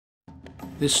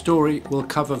This story will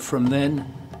cover from then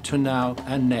to now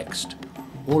and next,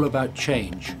 all about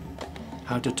change,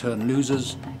 how to turn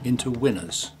losers into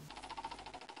winners.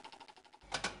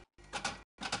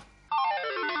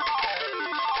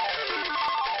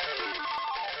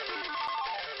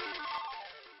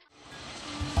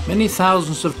 Many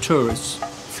thousands of tourists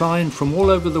fly in from all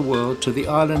over the world to the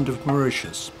island of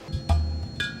Mauritius.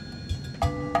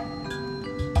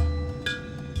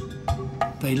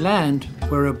 They land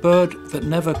where a bird that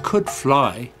never could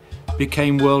fly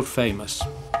became world famous.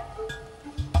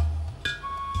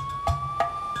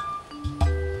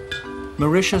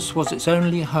 Mauritius was its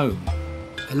only home.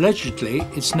 Allegedly,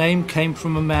 its name came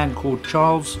from a man called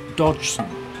Charles Dodgson.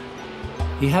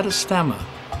 He had a stammer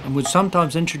and would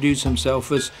sometimes introduce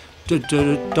himself as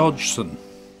Dodgson.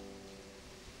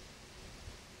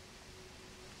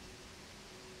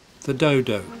 The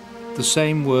dodo, the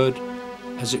same word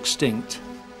as extinct,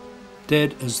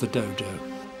 dead as the dodo.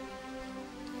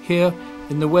 Here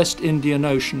in the West Indian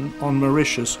Ocean on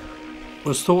Mauritius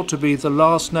was thought to be the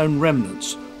last known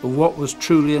remnants of what was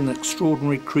truly an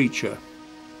extraordinary creature,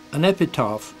 an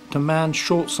epitaph to man's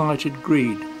short-sighted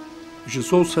greed, which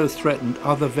has also threatened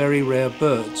other very rare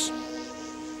birds.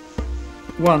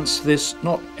 Once this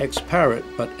not ex-parrot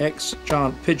but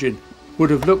ex-giant pigeon would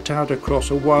have looked out across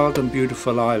a wild and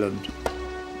beautiful island.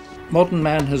 Modern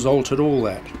man has altered all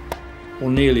that, or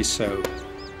nearly so,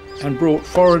 and brought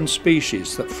foreign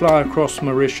species that fly across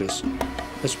Mauritius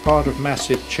as part of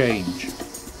massive change.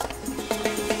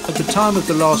 At the time of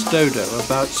the last dodo,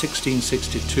 about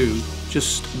 1662,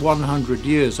 just 100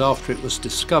 years after it was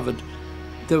discovered,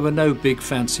 there were no big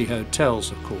fancy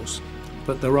hotels, of course,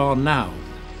 but there are now.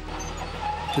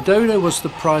 The dodo was the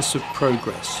price of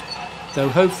progress, though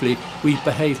hopefully we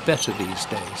behave better these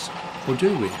days, or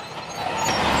do we?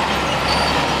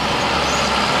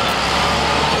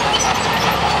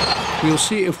 We'll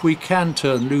see if we can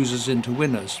turn losers into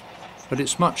winners, but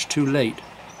it's much too late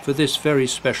for this very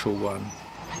special one.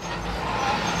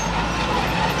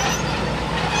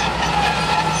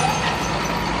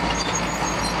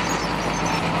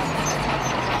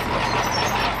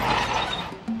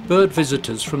 Bird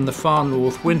visitors from the far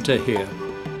north winter here,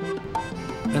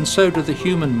 and so do the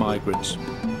human migrants.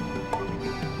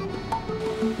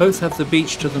 Both have the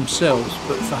beach to themselves,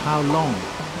 but for how long?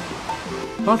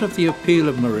 Part of the appeal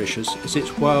of Mauritius is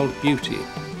its wild beauty.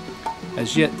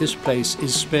 As yet this place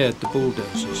is spared the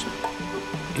bulldozers.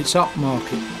 It's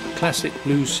upmarket, classic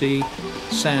blue sea,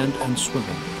 sand and swimming.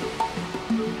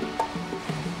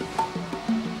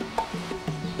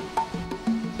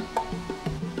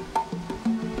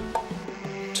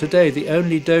 Today the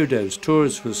only dodos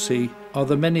tourists will see are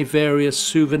the many various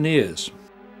souvenirs.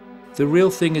 The real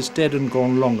thing is dead and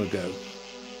gone long ago.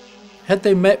 Had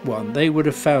they met one, they would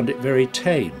have found it very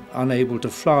tame, unable to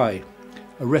fly,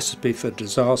 a recipe for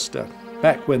disaster,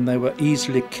 back when they were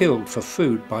easily killed for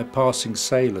food by passing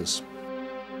sailors.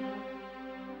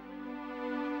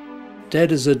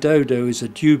 Dead as a dodo is a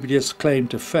dubious claim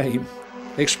to fame,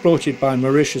 exploited by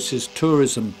Mauritius's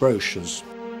tourism brochures.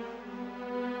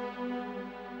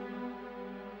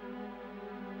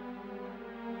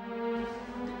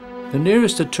 The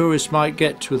nearest a tourist might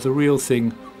get to the real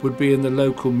thing would be in the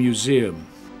local museum.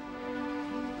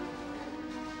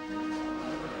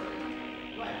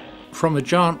 From a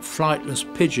giant flightless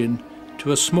pigeon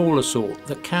to a smaller sort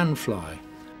that can fly,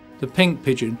 the pink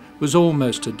pigeon was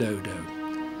almost a dodo,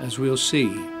 as we'll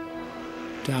see,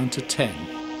 down to 10.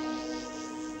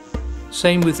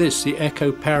 Same with this, the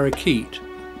echo parakeet,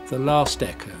 the last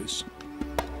echoes,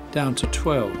 down to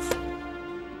 12.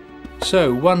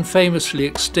 So, one famously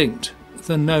extinct,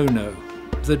 the no-no,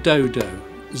 the dodo,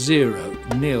 0,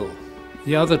 nil.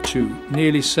 The other two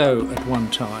nearly so at one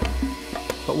time.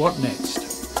 But what next?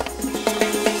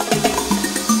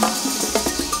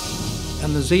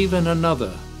 And there's even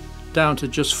another, down to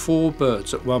just 4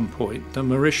 birds at one point, the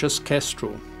Mauritius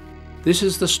kestrel. This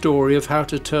is the story of how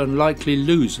to turn likely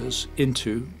losers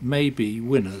into maybe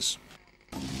winners.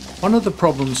 One of the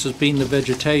problems has been the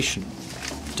vegetation.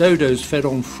 Dodos fed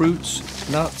on fruits,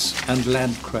 nuts and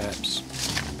land crabs.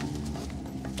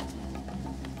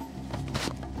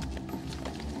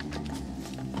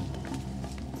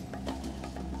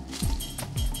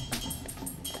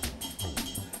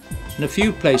 In a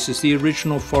few places the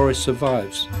original forest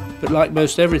survives, but like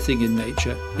most everything in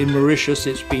nature, in Mauritius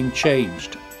it's been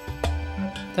changed.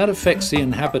 That affects the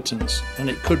inhabitants, and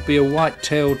it could be a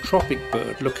white-tailed tropic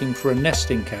bird looking for a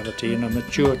nesting cavity in a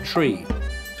mature tree.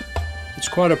 It's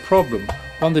quite a problem,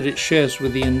 one that it shares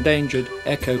with the endangered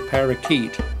echo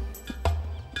parakeet.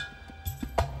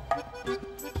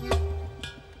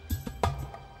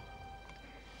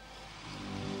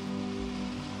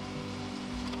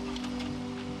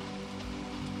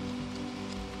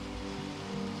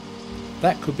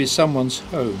 That could be someone's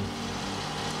home.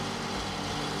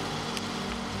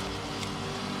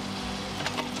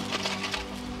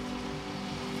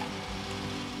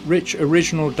 Rich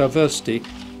original diversity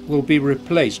will be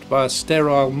replaced by a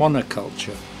sterile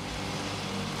monoculture.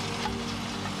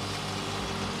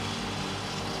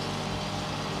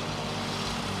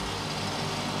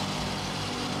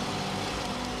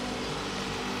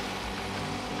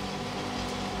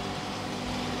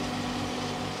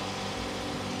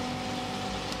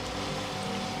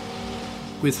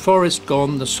 With forest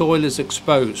gone, the soil is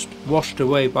exposed, washed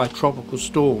away by tropical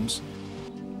storms,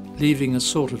 leaving a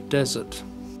sort of desert.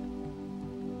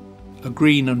 A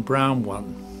green and brown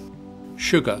one.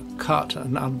 Sugar, cut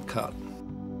and uncut.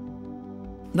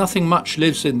 Nothing much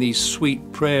lives in these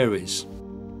sweet prairies.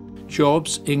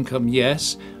 Jobs, income,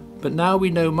 yes, but now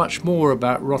we know much more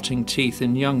about rotting teeth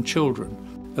in young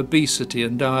children, obesity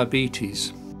and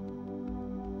diabetes.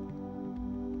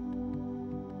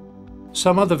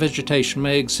 Some other vegetation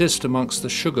may exist amongst the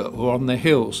sugar or on the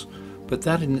hills, but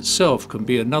that in itself can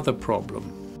be another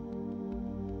problem.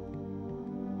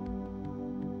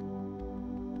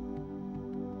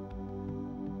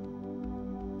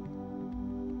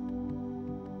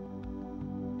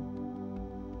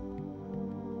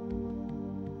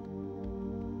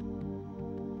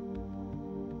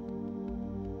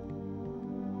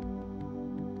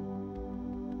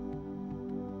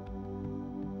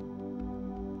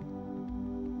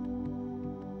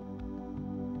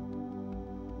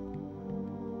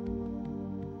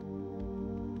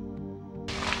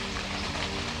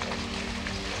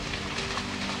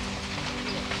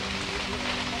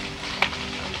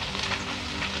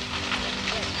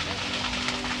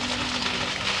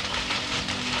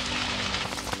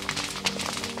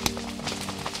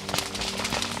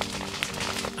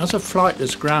 As a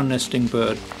flightless ground nesting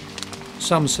bird,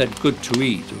 some said good to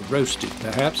eat or roasted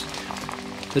perhaps,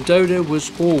 the dodo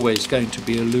was always going to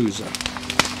be a loser.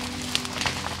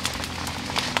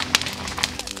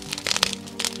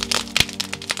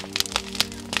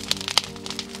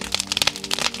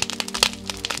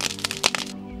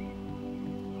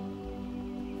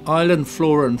 Island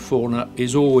flora and fauna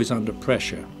is always under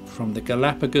pressure, from the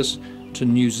Galapagos to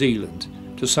New Zealand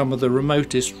to some of the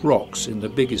remotest rocks in the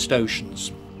biggest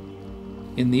oceans.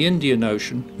 In the Indian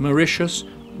Ocean, Mauritius,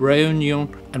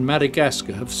 Réunion and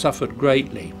Madagascar have suffered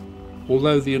greatly.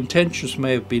 Although the intentions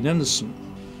may have been innocent,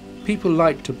 people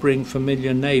like to bring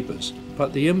familiar neighbours,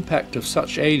 but the impact of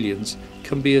such aliens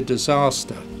can be a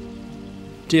disaster.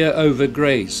 Deer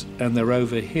overgraze and they're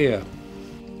over here.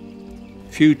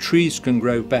 Few trees can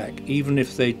grow back even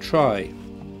if they try,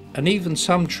 and even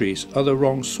some trees are the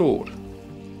wrong sort.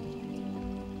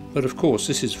 But of course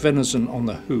this is venison on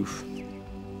the hoof.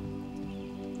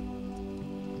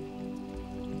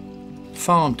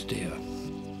 Farmed deer.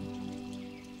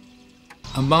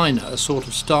 A myna, a sort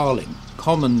of starling,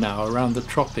 common now around the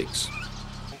tropics.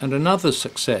 And another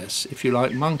success, if you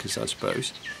like monkeys I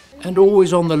suppose, and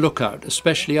always on the lookout,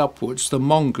 especially upwards, the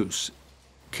mongoose.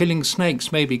 Killing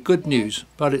snakes may be good news,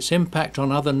 but its impact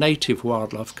on other native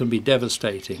wildlife can be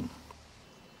devastating.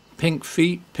 Pink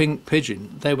feet, pink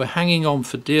pigeon, they were hanging on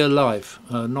for dear life,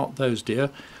 not those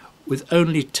deer, with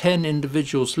only 10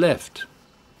 individuals left.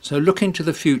 So looking to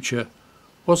the future,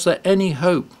 was there any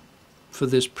hope for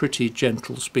this pretty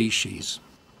gentle species?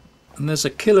 And there's a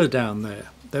killer down there,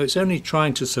 though it's only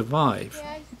trying to survive,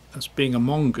 as being a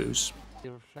mongoose.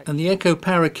 And the echo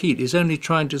parakeet is only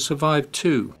trying to survive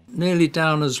too, nearly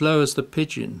down as low as the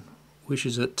pigeon, which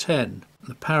is at 10, and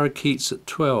the parakeet's at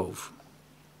 12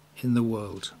 in the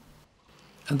world.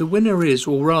 And the winner is,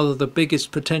 or rather the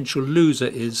biggest potential loser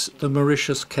is, the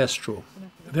Mauritius kestrel.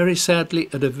 Very sadly,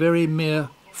 at a very mere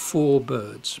 4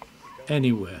 birds.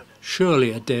 Anywhere.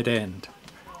 Surely a dead end.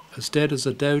 As dead as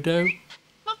a dodo?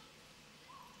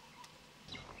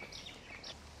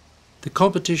 The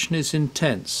competition is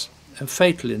intense, and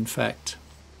fatal in fact.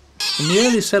 In the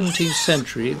early 17th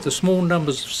century, the small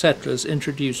numbers of settlers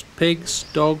introduced pigs,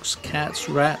 dogs, cats,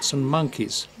 rats and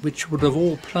monkeys, which would have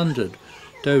all plundered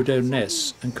dodo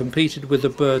nests and competed with the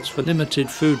birds for limited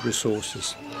food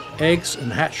resources. Eggs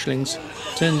and hatchlings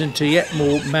turned into yet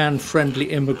more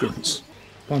man-friendly immigrants.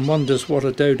 One wonders what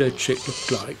a dodo chick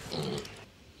looked like.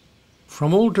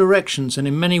 From all directions and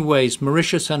in many ways,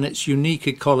 Mauritius and its unique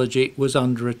ecology was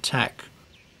under attack.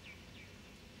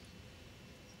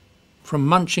 From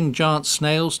munching giant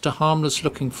snails to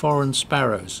harmless-looking foreign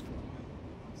sparrows.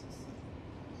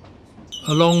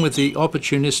 Along with the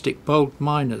opportunistic bold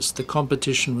miners, the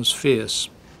competition was fierce.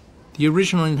 The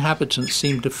original inhabitants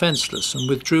seemed defenceless and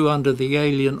withdrew under the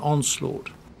alien onslaught.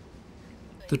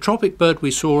 The tropic bird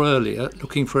we saw earlier,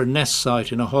 looking for a nest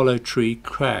site in a hollow tree,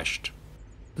 crashed.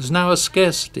 There's now a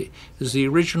scarcity as the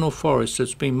original forest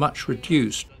has been much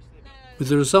reduced, with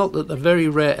the result that the very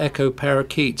rare echo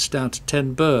parakeets, down to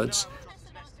 10 birds,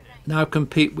 now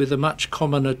compete with a much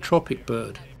commoner tropic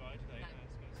bird,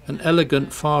 an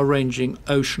elegant far-ranging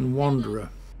ocean wanderer.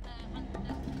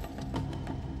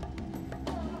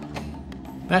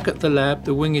 Back at the lab,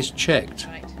 the wing is checked,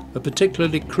 a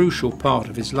particularly crucial part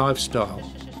of his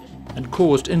lifestyle, and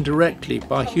caused indirectly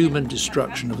by human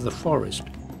destruction of the forest,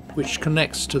 which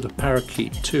connects to the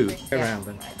parakeet too. Go around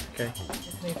then, okay.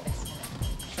 Move this.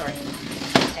 Sorry.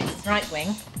 It's right wing.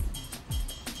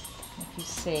 If you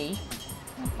see,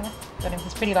 okay, got him.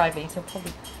 He's pretty lively, so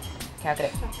probably. Okay, I'll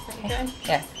get it. Okay.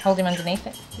 Yeah, hold him underneath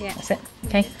it. Yeah. That's it.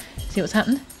 Okay. See what's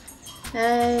happened?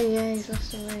 Oh yeah, he's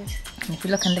lost all those. And if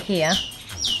you look under here,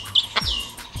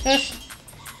 he's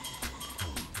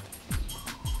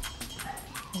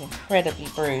incredibly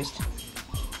bruised.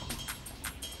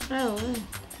 Oh,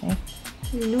 See?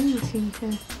 you normally seem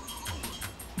to.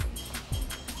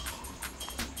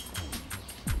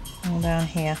 All down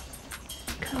here.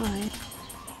 God.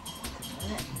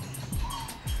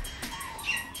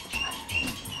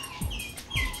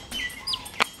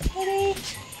 Steady.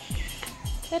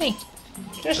 Steady.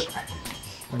 Just.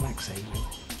 Relax, Amy.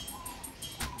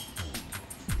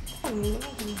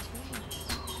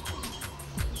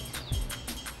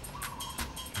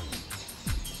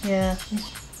 Yeah.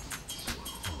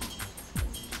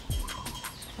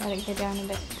 Let it go down a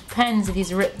bit. Depends if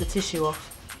he's ripped the tissue off.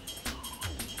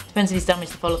 Depends if he's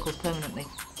damaged the follicles permanently.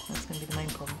 That's going to be the main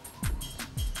problem.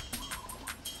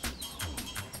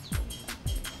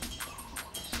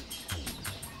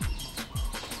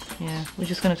 Yeah, we're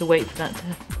just going to have to wait for that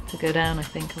to go down, I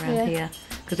think, around here.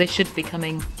 Because they should be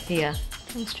coming here.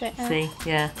 Come straight out. See,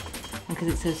 yeah. And because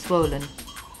it's so swollen.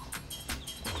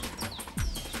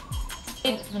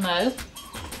 For the mow.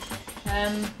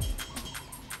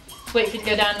 Wait for it to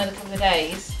go down another couple of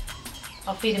days.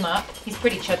 I'll feed him up. He's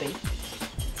pretty chubby. You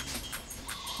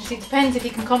see, it depends if he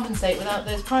can compensate without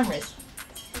those primaries.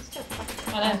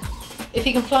 I know. If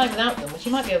he can fly without them, which he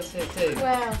might be able to do too.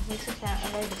 Well, we took out a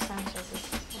load of Sanchez's.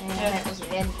 Yeah, that wasn't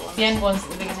the end one. The end one's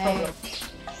the biggest problem.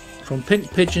 From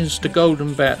pink pigeons to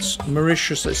golden bats,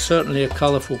 Mauritius is certainly a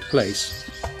colourful place.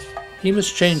 He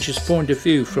must change his point of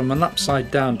view from an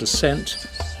upside-down descent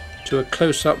to a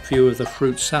close-up view of the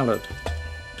fruit salad.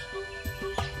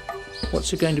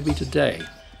 What's it going to be today?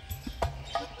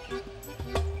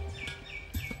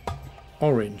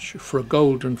 Orange for a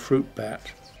golden fruit bat.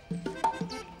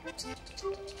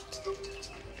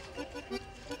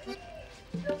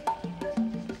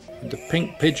 And the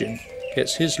pink pigeon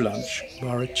gets his lunch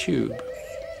via a tube.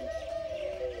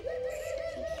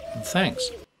 And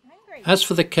thanks. As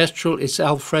for the kestrel, it's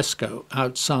al fresco,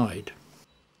 outside.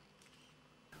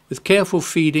 With careful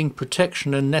feeding,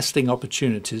 protection and nesting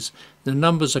opportunities, the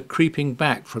numbers are creeping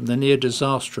back from the near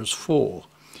disastrous 4.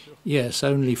 Yes,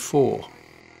 only 4.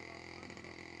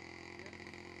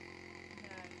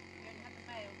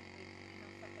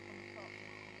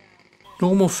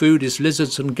 Normal food is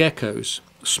lizards and geckos,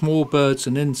 small birds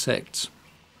and insects.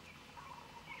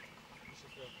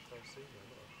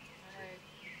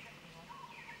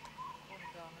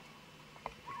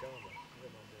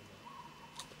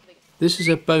 This is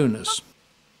a bonus.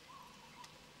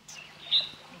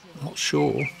 Not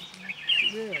sure.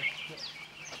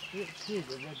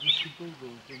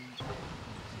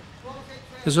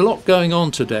 There's a lot going on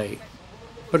today,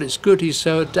 but it's good he's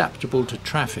so adaptable to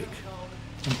traffic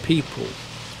and people,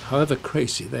 however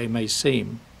crazy they may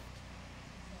seem.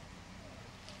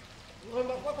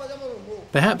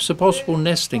 Perhaps a possible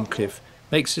nesting cliff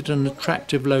makes it an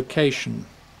attractive location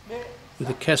with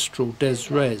a kestrel des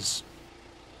res.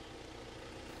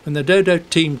 When the Dodo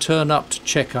team turn up to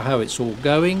check how it's all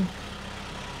going,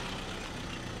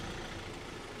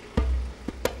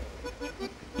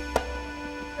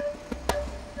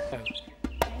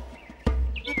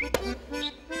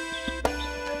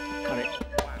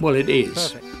 well, it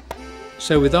is. Perfect.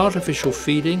 So with artificial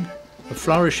feeding, a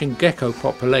flourishing gecko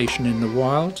population in the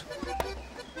wild,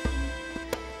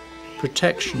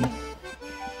 protection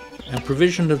and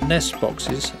provision of nest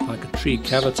boxes like a tree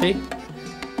cavity,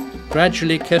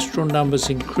 gradually kestrel numbers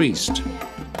increased.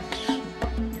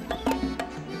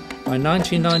 By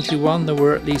 1991 there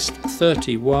were at least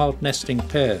 30 wild nesting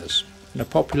pairs and a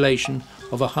population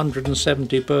of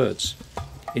 170 birds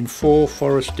in 4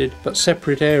 forested but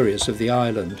separate areas of the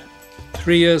island.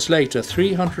 3 years later,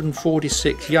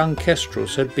 346 young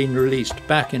kestrels had been released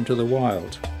back into the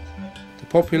wild. The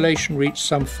population reached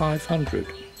some 500,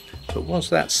 but was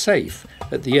that safe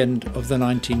at the end of the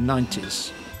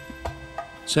 1990s?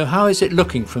 So how is it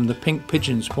looking from the pink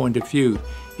pigeon's point of view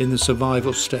in the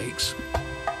survival stakes?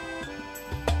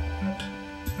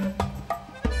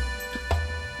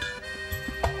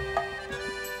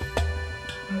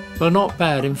 Well, not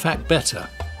bad, in fact better.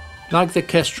 Like the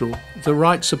kestrel, the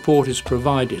right support is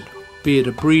provided, be it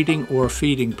a breeding or a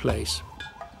feeding place.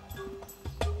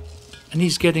 And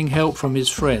he's getting help from his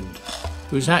friend,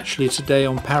 who's actually today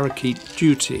on parakeet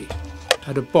duty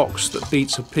at a box that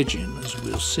beats a pigeon, as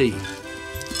we'll see.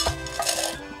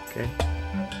 Okay.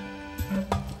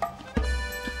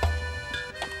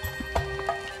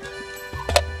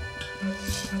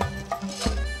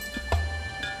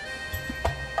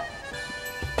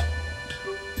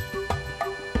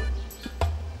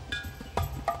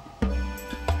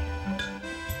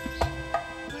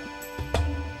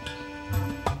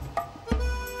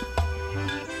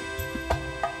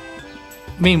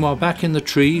 Meanwhile, back in the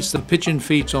trees, the pigeon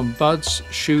feeds on buds,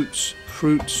 shoots,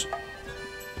 fruits,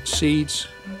 seeds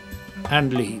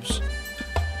and leaves.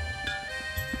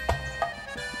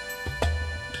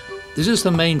 This is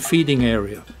the main feeding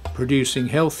area, producing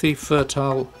healthy,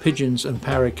 fertile pigeons and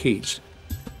parakeets,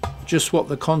 just what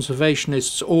the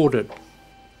conservationists ordered.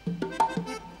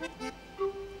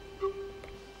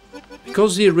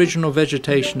 Because the original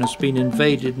vegetation has been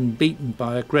invaded and beaten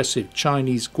by aggressive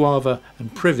Chinese guava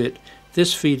and privet,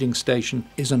 this feeding station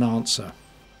is an answer,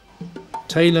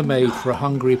 tailor-made for a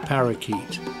hungry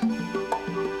parakeet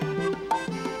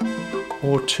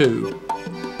or two.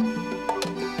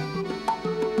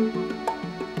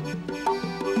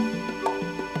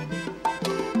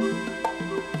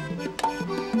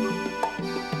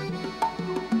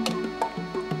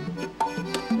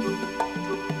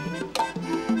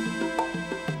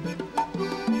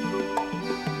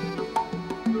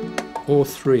 Or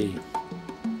three.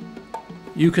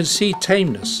 You can see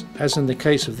tameness, as in the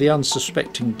case of the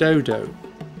unsuspecting dodo,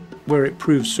 where it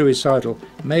proves suicidal,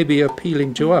 may be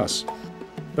appealing to us,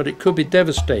 but it could be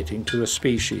devastating to a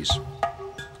species.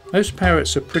 Most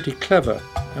parrots are pretty clever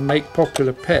and make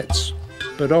popular pets,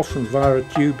 but often via a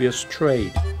dubious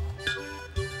trade.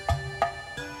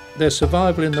 Their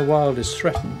survival in the wild is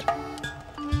threatened.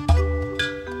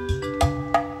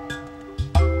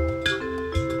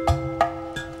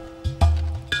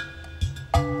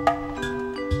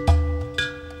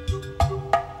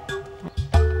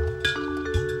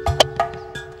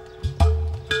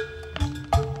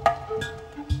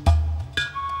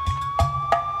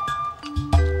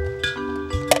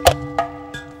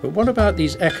 But what about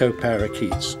these echo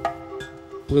parakeets?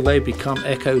 Will they become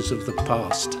echoes of the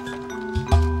past?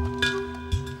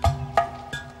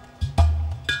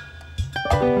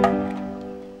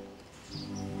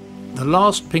 The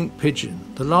last pink pigeon,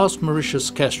 the last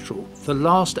Mauritius kestrel, the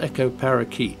last echo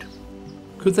parakeet.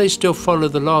 Could they still follow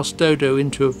the last dodo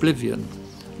into oblivion,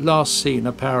 last seen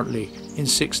apparently in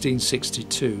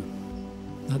 1662?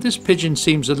 Now this pigeon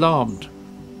seems alarmed,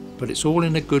 but it's all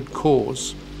in a good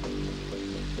cause.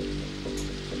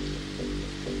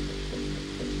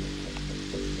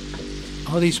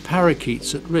 Are these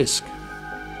parakeets at risk?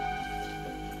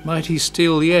 Might he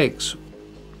steal the eggs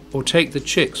or take the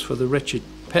chicks for the wretched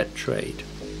pet trade?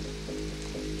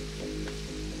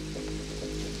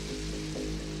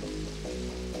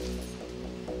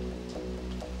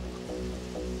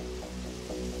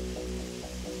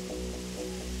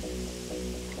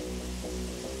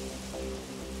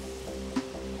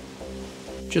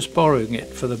 Just borrowing it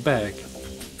for the bag.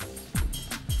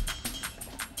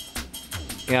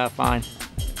 Yeah, fine.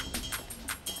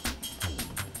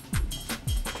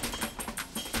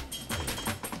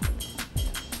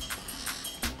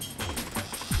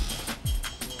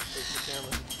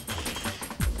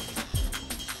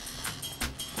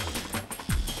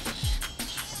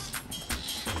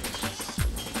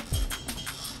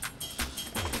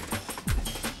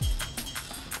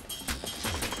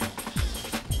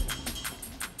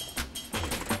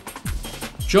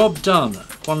 Job done,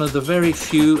 one of the very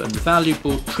few and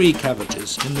valuable tree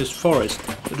cavities in this forest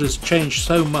that has changed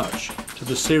so much to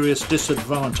the serious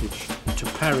disadvantage to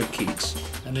parakeets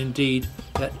and indeed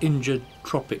that injured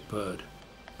tropic bird.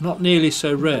 Not nearly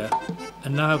so rare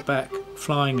and now back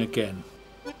flying again.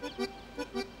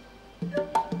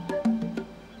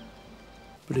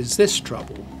 But is this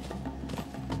trouble?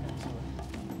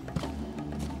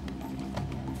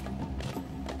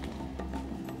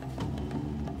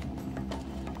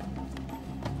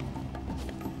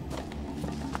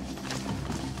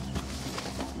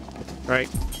 Right.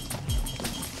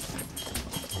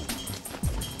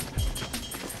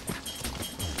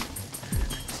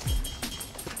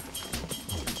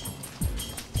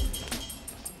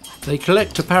 They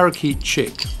collect a parakeet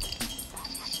chick.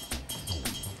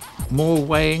 More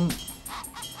weighing.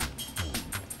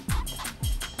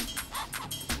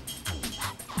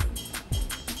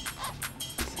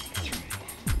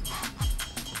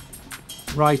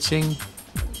 Writing.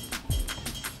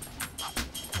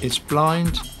 It's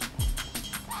blind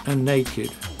and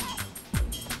naked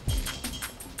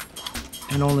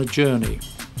and on a journey.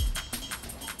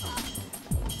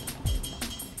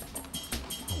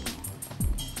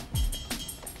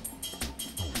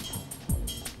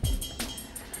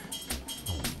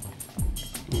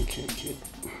 Okay, good.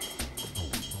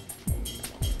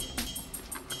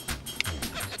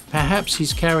 Perhaps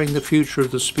he's carrying the future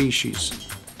of the species,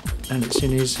 and it's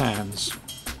in his hands.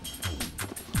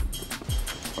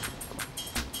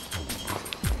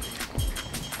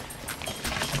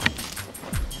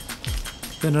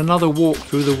 Then another walk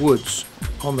through the woods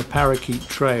on the Parakeet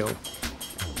Trail.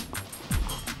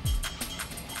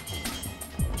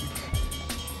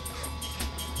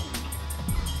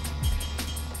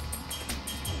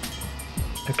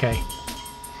 Okay,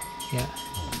 yeah,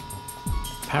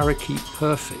 Parakeet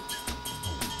perfect.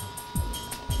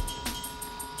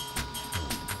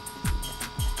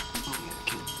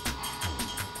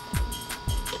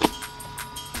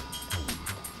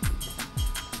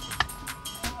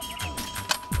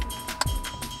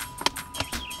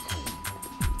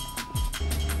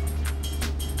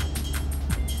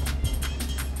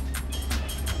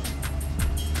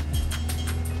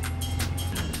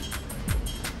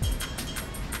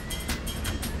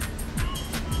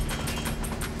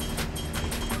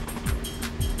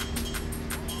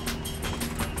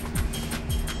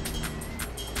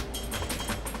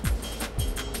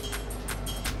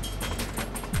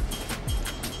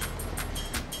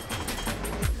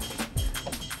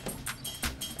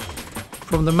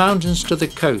 From the mountains to the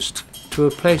coast, to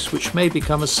a place which may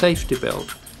become a safety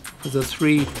belt for the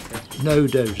 3 no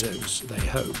Dodos, they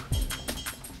hope.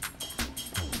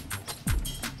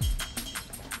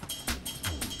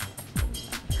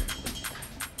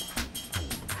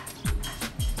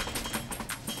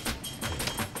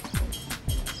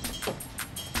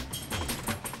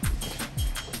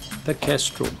 The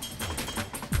kestrel.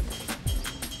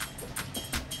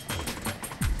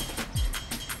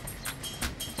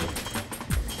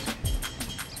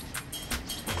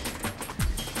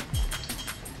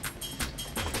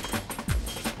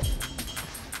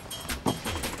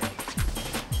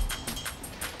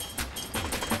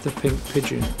 The pink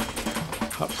pigeon,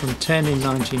 up from 10 in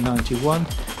 1991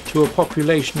 to a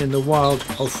population in the wild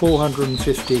of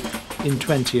 450 in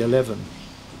 2011,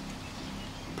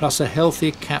 plus a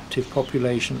healthy captive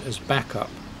population as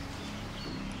backup.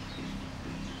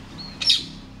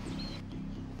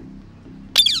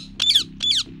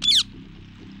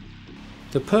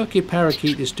 The perky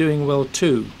parakeet is doing well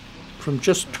too, from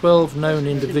just 12 known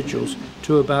individuals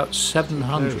to about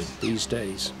 700 these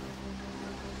days.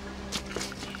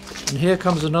 And here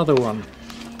comes another one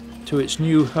to its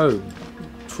new home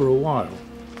for a while.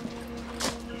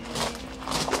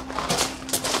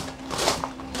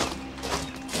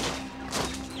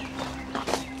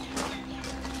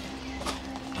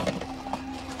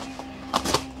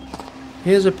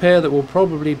 Here's a pair that will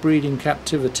probably breed in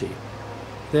captivity,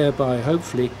 thereby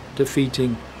hopefully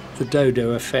defeating the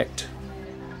dodo effect.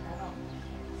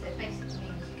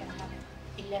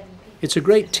 It's a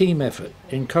great team effort,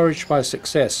 encouraged by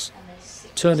success,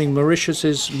 turning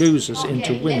Mauritius's losers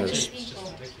into winners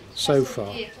so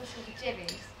far.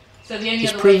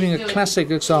 It's proving a classic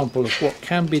example of what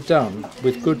can be done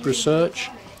with good research,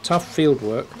 tough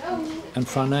fieldwork and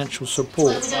financial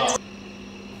support.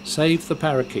 Save the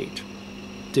parakeet.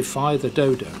 Defy the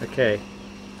dodo. Okay.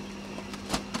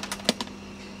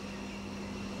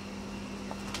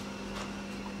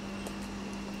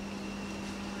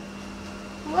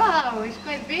 Wow, it's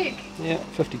quite big. Yeah,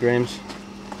 50 grams.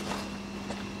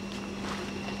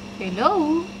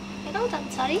 Hello. Hello,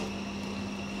 Dansari.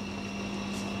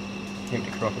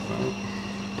 Empty crocodile.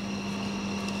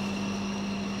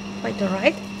 Quite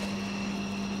alright.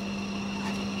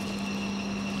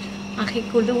 And he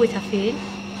could do with a fin.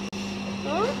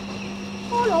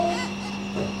 Hello.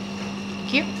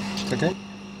 Thank you. It's okay.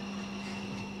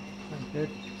 Good.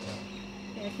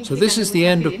 So this is the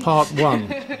end of part 1,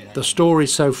 the story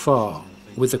so far,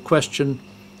 with the question,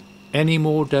 any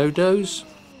more dodos?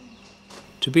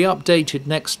 To be updated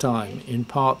next time in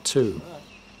part 2.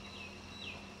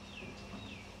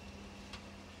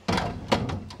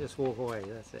 Just walk away,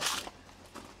 that's it.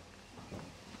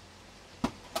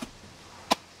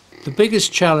 The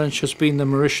biggest challenge has been the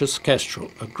Mauritius kestrel,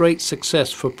 a great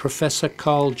success for Professor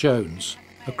Carl Jones,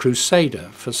 a crusader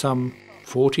for some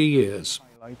 40 years.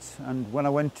 And when I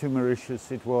went to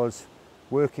Mauritius, it was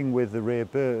working with the rare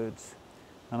birds,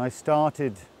 and I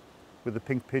started with the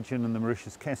pink pigeon and the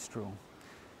Mauritius kestrel,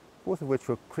 both of which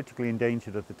were critically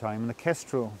endangered at the time. And the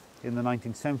kestrel in the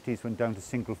 1970s went down to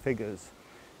single figures.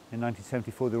 In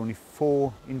 1974 there were only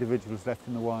 4 individuals left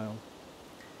in the wild,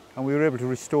 and we were able to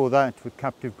restore that with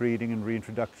captive breeding and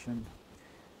reintroduction.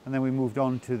 And then we moved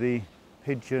on to the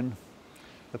pigeon,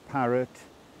 the parrot,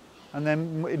 and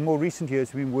then in more recent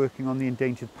years we've been working on the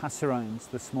endangered passerines,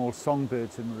 the small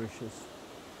songbirds in Mauritius.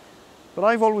 But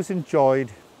I've always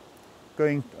enjoyed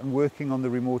going and working on the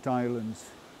remote islands,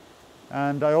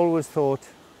 and I always thought,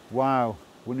 wow,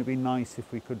 wouldn't it be nice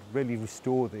if we could really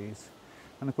restore these?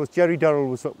 And of course Jerry Durrell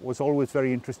was always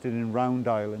very interested in Round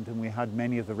Island, and we had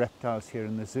many of the reptiles here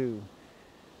in the zoo.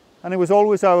 And it was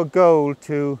always our goal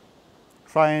to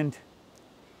try and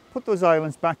put those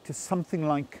islands back to something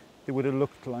like they would have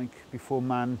looked like before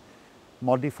man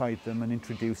modified them and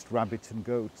introduced rabbits and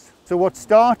goats. So what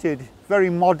started very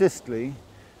modestly,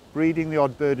 breeding the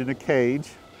odd bird in a cage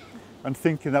and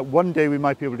thinking that one day we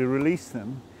might be able to release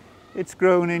them, it's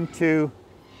grown into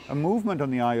a movement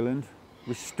on the island,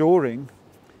 restoring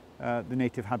the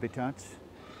native habitats,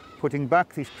 putting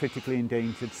back these critically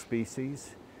endangered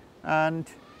species, and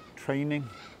training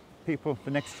people,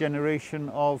 the next generation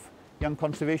of young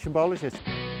conservation biologists.